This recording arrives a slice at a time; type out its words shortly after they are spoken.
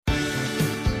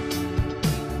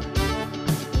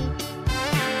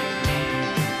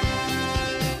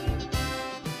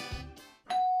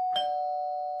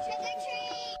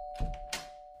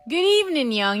Good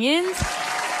evening, youngins.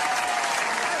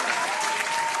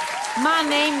 My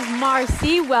name's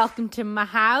Marcy. Welcome to my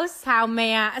house. How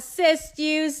may I assist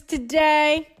you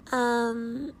today?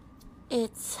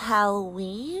 It's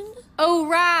Halloween? Oh,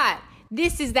 right.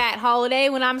 This is that holiday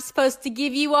when I'm supposed to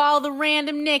give you all the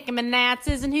random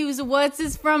nickamanatses and who's and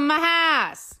what's from my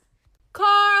house.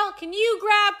 Carl, can you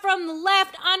grab from the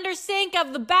left under sink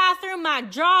of the bathroom my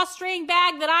drawstring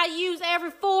bag that I use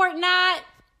every fortnight?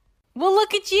 Well,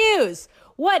 look at yous.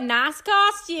 What nice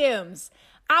costumes.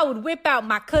 I would whip out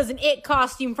my Cousin It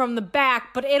costume from the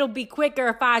back, but it'll be quicker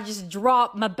if I just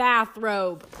drop my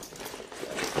bathrobe.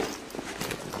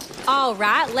 All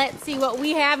right, let's see what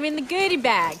we have in the goodie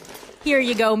bag. Here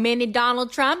you go, Mini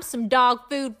Donald Trump, some dog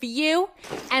food for you.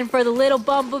 And for the little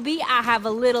bumblebee, I have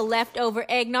a little leftover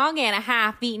eggnog and a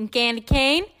half-eaten candy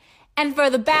cane. And for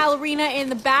the ballerina in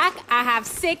the back, I have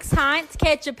 6 Heinz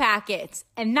ketchup packets.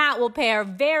 And that will pair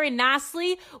very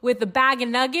nicely with the bag of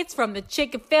nuggets from the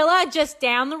Chick-fil-A just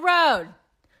down the road.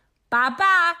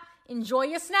 Bye-bye. Enjoy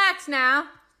your snacks now.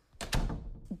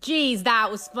 Geez, that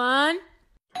was fun.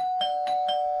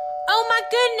 Oh my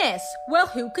goodness. Well,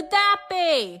 who could that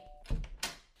be?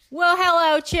 Well,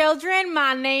 hello, children.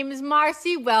 My name is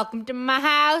Marcy. Welcome to my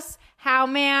house. How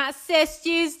may I assist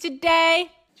you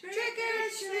today? Trick or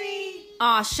treat.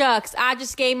 Aw, shucks. I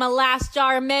just gave my last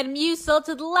jar of Metamucil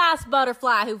to the last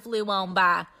butterfly who flew on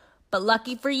by. But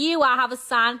lucky for you, I have a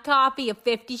signed copy of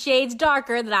 50 Shades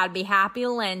Darker that I'd be happy to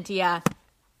lend to you.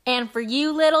 And for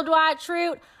you, little Dwight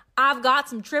Schrute, I've got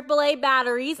some AAA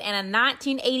batteries and a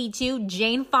 1982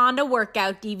 Jane Fonda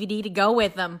workout DVD to go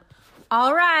with them.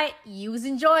 All right, yous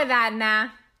enjoy that now.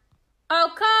 Oh,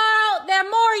 Carl, there are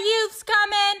more youths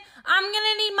coming. I'm going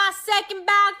to need my second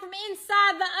bag from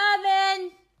inside the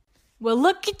oven. Well,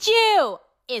 look at you.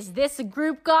 Is this a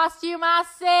group costume, I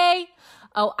say?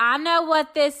 Oh, I know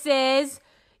what this is.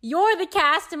 You're the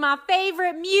cast of my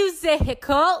favorite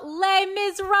musical, Les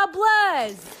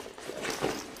Miserables.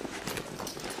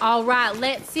 All right,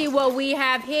 let's see what we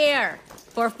have here.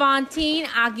 For Fontaine,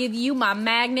 I'll give you my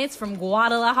magnets from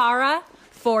Guadalajara.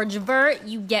 For Javert,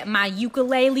 you get my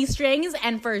ukulele strings.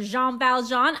 And for Jean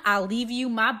Valjean, I'll leave you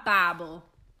my Bible.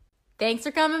 Thanks for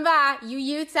coming by. You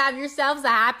youths have yourselves a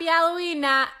happy Halloween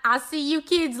night. I'll see you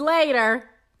kids later.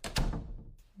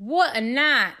 What a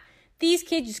night. These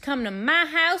kids just come to my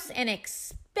house and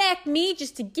expect me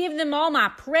just to give them all my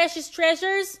precious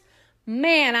treasures.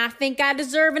 Man, I think I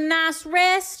deserve a nice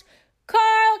rest.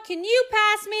 Carl, can you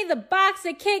pass me the box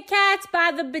of Kit Kats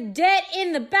by the bidet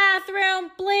in the bathroom,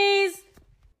 please?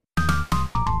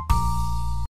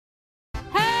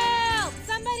 Help!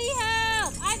 Somebody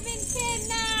help! I've been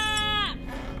kidnapped!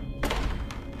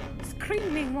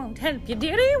 Screaming won't help you,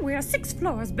 dearie. We're 6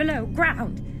 floors below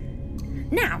ground.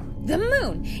 Now, the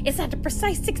moon is at a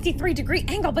precise 63-degree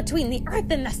angle between the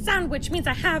Earth and the Sun, which means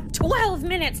I have 12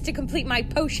 minutes to complete my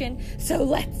potion, so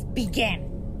let's begin.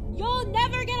 You'll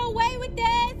never get away with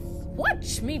this!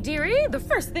 Watch me, dearie. The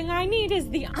first thing I need is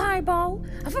the eyeball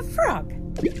of a frog.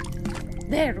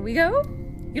 There we go.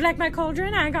 You like my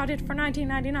cauldron? I got it for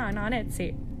 $19.99 on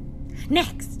Etsy.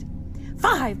 Next,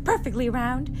 5 perfectly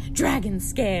round dragon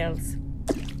scales.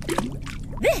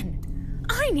 Then,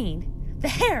 I need the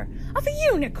hair of a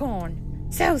unicorn.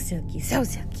 So silky, so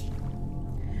silky.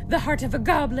 The heart of a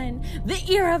goblin, the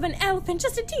ear of an elf, and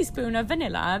just a teaspoon of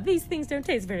vanilla. These things don't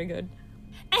taste very good.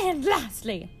 And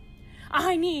lastly,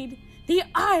 I need the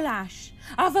eyelash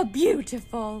of a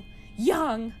beautiful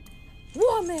young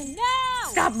woman. No!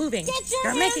 Stop moving. Get your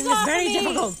You're hands making this off very of me!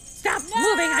 difficult. Stop No!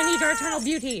 moving. I need your eternal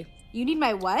beauty. You need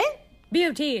my what?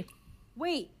 Beauty.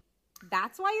 Wait,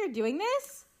 that's why you're doing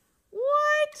this?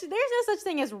 What? There's no such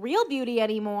thing as real beauty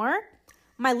anymore.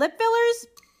 My lip fillers,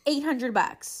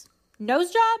 $800.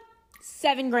 Nose job,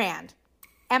 $7,000.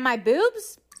 And my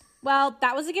boobs? Well,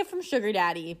 that was a gift from Sugar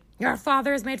Daddy. Your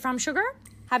father is made from sugar?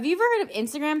 Have you ever heard of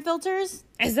Instagram filters?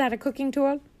 Is that a cooking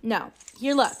tool? No.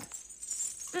 Here, look.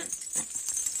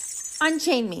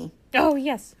 Unchain me. Oh,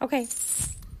 yes. Okay.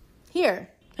 Here.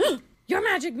 Your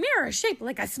magic mirror is shaped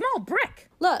like a small brick.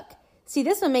 Look. See,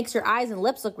 this one makes your eyes and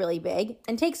lips look really big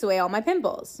and takes away all my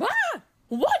pimples. Ah!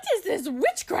 What is this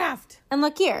witchcraft? And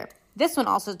look here. This one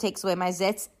also takes away my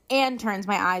zits and turns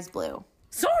my eyes blue.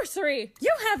 Sorcery!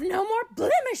 You have no more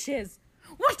blemishes!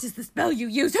 What is the spell you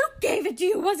use? Who gave it to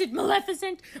you? Was it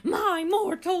Maleficent, my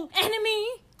mortal enemy?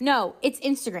 No, it's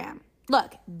Instagram.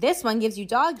 Look, this one gives you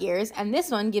dog ears and this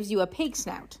one gives you a pig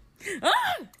snout.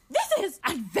 Ah! This is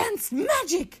advanced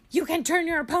magic! You can turn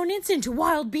your opponents into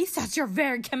wild beasts at your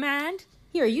very command.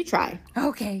 Here, you try.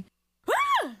 Okay.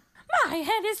 Ah! My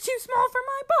head is too small for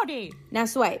my body. Now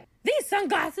swipe. These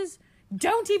sunglasses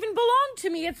don't even belong to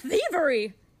me. It's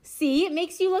thievery. See, it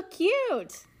makes you look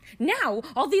cute. Now,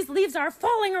 all these leaves are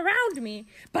falling around me,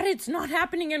 but it's not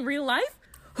happening in real life?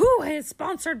 Who is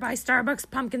sponsored by Starbucks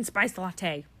Pumpkin Spice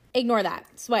Latte? Ignore that.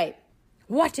 Swipe.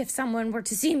 What if someone were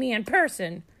to see me in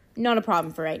person? Not a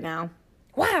problem for right now.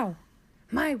 Wow,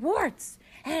 my warts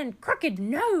and crooked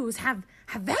nose have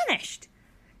vanished.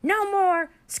 No more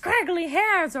scraggly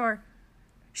hairs or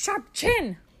sharp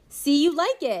chin. See, you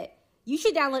like it. You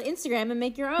should download Instagram and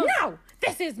make your own. No,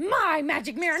 this is my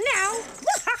magic mirror now.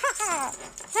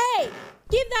 Hey,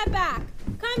 give that back.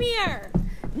 Come here.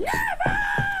 Never!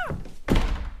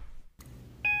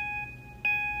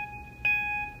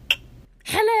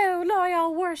 Hello,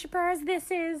 loyal worshippers.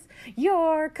 This is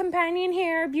your companion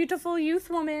here, beautiful youth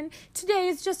woman. Today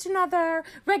is just another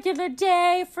regular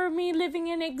day for me living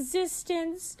in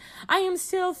existence. I am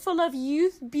still full of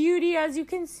youth beauty, as you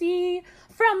can see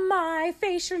from my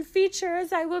facial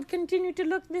features. I will continue to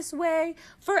look this way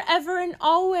forever and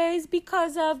always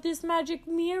because of this magic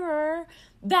mirror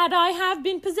that I have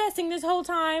been possessing this whole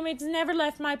time. It's never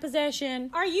left my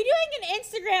possession. Are you doing an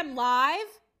Instagram live?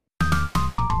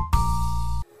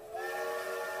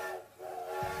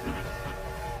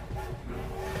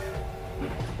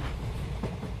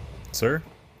 Sir?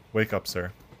 Wake up,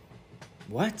 sir.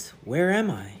 What? Where am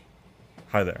I?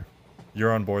 Hi there.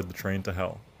 You're on board the train to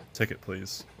hell. Ticket,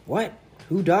 please. What?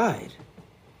 Who died?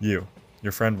 You.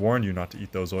 Your friend warned you not to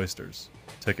eat those oysters.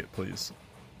 Ticket, please.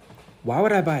 Why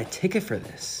would I buy a ticket for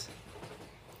this?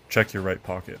 Check your right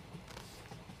pocket.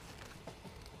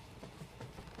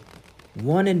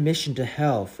 1 admission to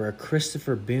hell for a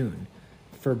Christopher Boone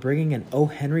for bringing an O.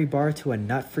 Henry bar to a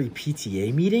nut-free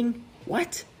PTA meeting?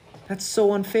 What? That's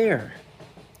so unfair.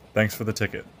 Thanks for the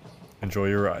ticket. Enjoy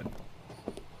your ride.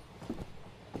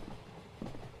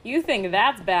 You think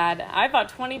that's bad? I thought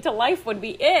 20 to life would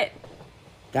be it.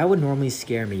 That would normally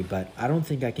scare me, but I don't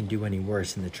think I can do any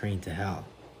worse than the train to hell.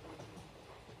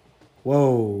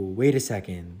 Whoa, wait a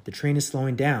second. The train is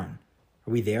slowing down.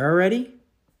 Are we there already?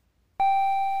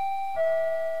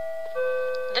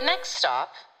 The next stop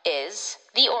is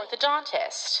the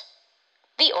orthodontist.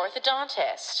 The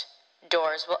orthodontist.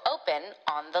 Doors will open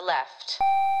on the left.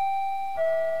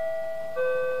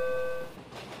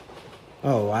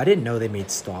 Oh, I didn't know they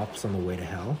made stops on the way to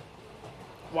hell.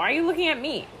 Why are you looking at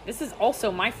me? This is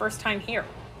also my first time here.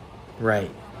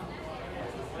 Right.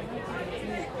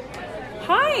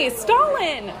 Hi,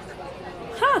 Stalin!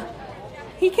 Huh.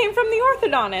 He came from the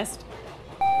orthodontist.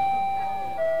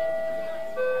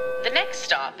 The next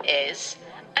stop is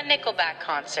a Nickelback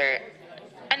concert.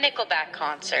 A Nickelback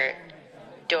concert.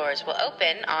 Doors will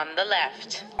open on the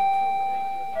left.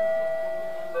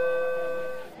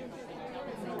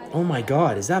 Oh my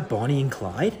god, is that Bonnie and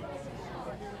Clyde?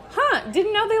 Huh,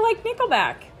 didn't know they liked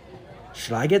Nickelback.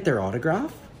 Should I get their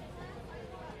autograph?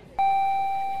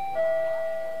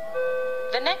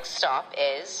 The next stop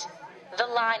is the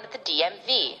line at the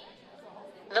DMV.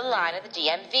 The line at the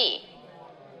DMV.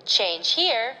 Change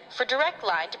here for direct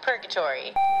line to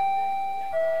Purgatory.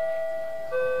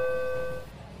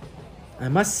 I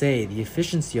must say, the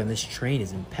efficiency on this train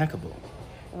is impeccable.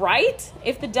 Right?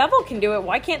 If the devil can do it,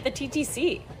 why can't the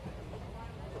TTC?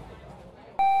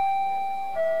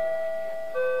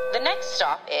 The next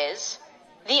stop is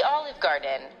the Olive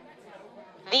Garden.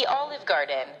 The Olive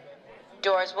Garden.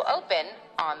 Doors will open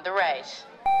on the right.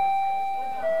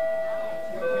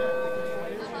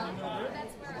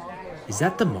 Is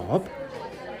that the mob?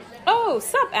 Oh,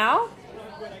 sup, Al?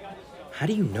 How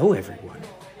do you know everyone?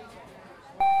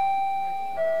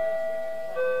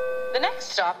 The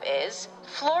next stop is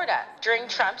Florida during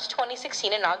Trump's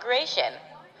 2016 inauguration.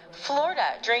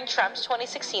 Florida during Trump's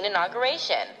 2016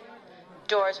 inauguration.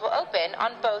 Doors will open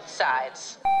on both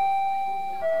sides.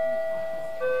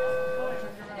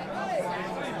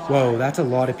 Whoa, that's a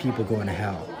lot of people going to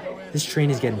hell. This train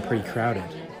is getting pretty crowded.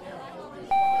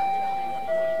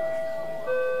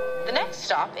 The next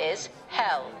stop is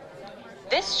Hell.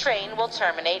 This train will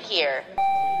terminate here.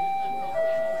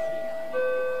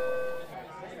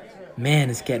 Man,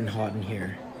 it's getting hot in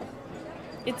here.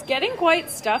 It's getting quite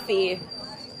stuffy.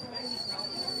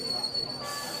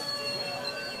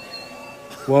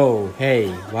 Whoa, hey,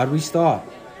 why'd we stop?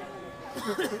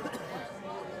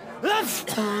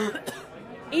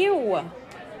 Ew.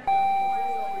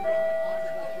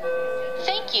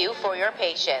 Thank you for your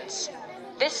patience.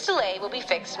 This delay will be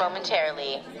fixed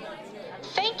momentarily.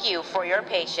 Thank you for your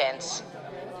patience.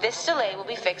 This delay will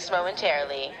be fixed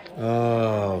momentarily.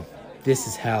 Oh, this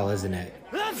is hell, isn't it?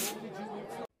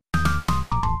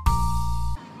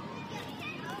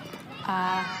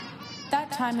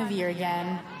 That time of year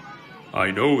again.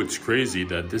 I know it's crazy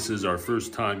that this is our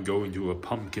first time going to a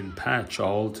pumpkin patch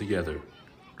all together.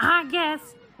 I guess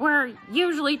we're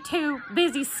usually too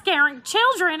busy scaring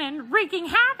children and wreaking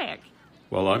havoc.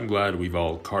 Well, I'm glad we've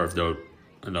all carved out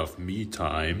enough me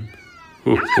time.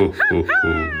 Ho, ho, ho,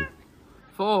 ho.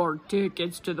 4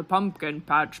 tickets to the pumpkin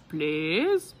patch,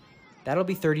 please. That'll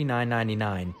be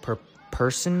 $39.99 per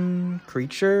person,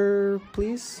 creature,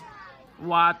 please?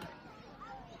 What?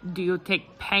 Do you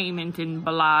take payment in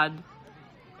blood?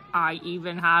 I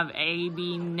even have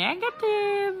AB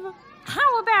negative.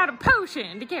 How about a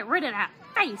potion to get rid of that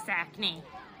face acne?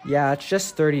 Yeah, it's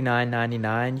just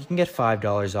 $39.99. You can get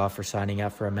 $5 off for signing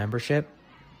up for a membership.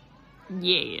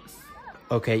 Yes.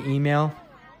 Okay, email?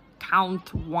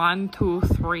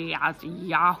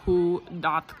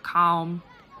 count123@yahoo.com.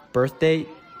 Birth date?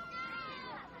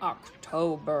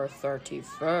 October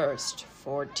 31st,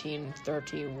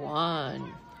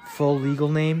 1431. Full legal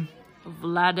name?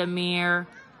 Vladimir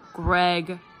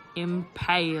Greg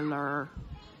Impaler.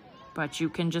 But you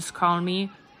can just call me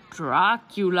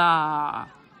Dracula.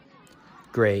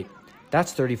 Great.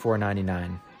 That's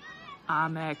 $34.99.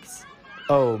 Amex.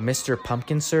 Oh, Mr.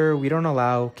 Pumpkin, sir, we don't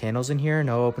allow candles in here,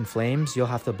 no open flames. You'll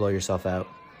have to blow yourself out.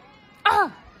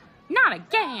 Oh, not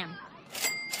again.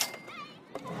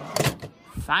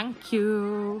 Thank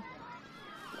you.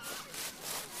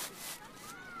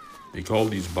 They call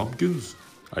these bumpkins?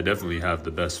 I definitely have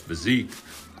the best physique.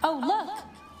 Oh, look!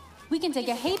 We can take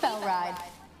a hay bale ride.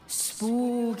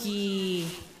 Spooky.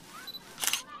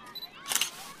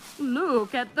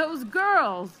 Look at those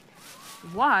girls.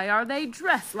 Why are they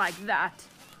dressed like that?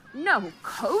 No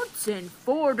coats in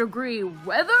 4-degree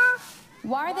weather?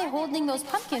 Why are they holding those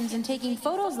pumpkins and taking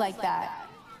photos like that?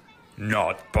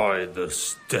 Not by the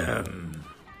stem.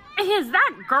 Is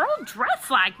that girl dressed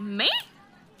like me?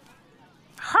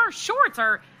 Her shorts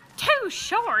are too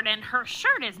short and her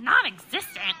shirt is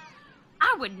non-existent.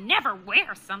 I would never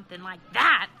wear something like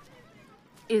that.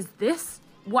 Is this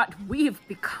what we've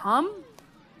become?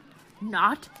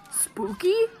 Not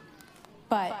spooky?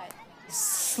 But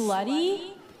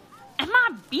slutty? Am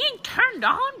I being turned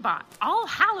on by All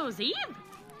Hallows Eve?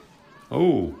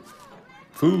 Oh,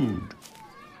 food.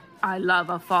 I love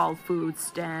a fall food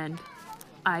stand.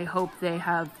 I hope they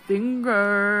have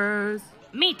fingers.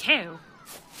 Me too.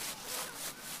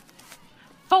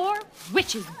 4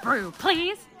 witches brew,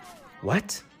 please.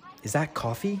 What? Is that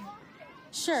coffee?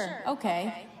 Sure,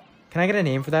 okay. Can I get a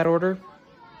name for that order?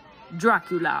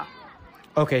 Dracula.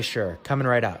 Okay, sure. Coming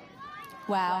right up.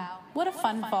 Wow, what a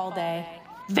fun fall day.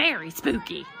 Very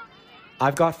spooky.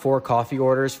 I've got 4 coffee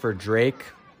orders for Drake.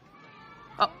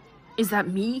 Oh, is that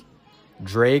me?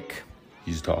 Drake.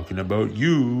 He's talking about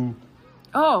you.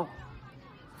 Oh,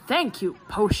 thank you,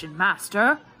 Potion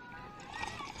Master.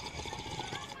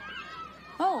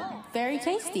 Oh, very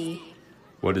tasty.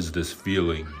 What is this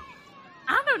feeling?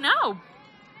 I don't know,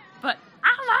 but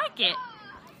I like it.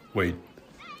 Wait.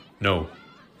 No.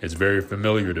 It's very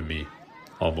familiar to me.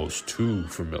 Almost too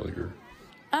familiar.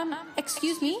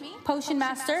 Excuse me, Potion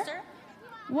Master?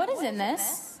 What is in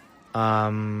this?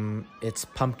 It's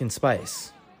pumpkin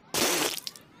spice.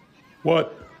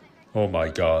 What? Oh my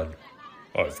god.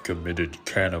 I've committed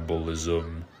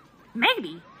cannibalism.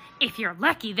 Maybe. If you're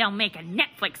lucky, they'll make a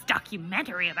Netflix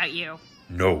documentary about you.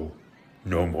 No.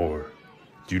 No more.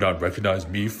 Do you not recognize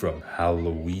me from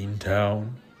Halloween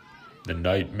Town? The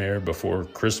Nightmare Before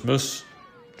Christmas?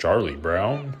 Charlie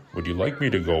Brown? Would you like me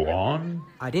to go on?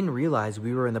 I didn't realize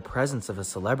we were in the presence of a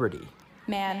celebrity.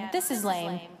 Man, this is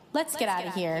lame. Let's get out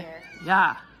of here.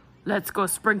 Yeah, let's go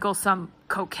sprinkle some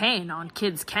cocaine on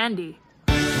kids' candy.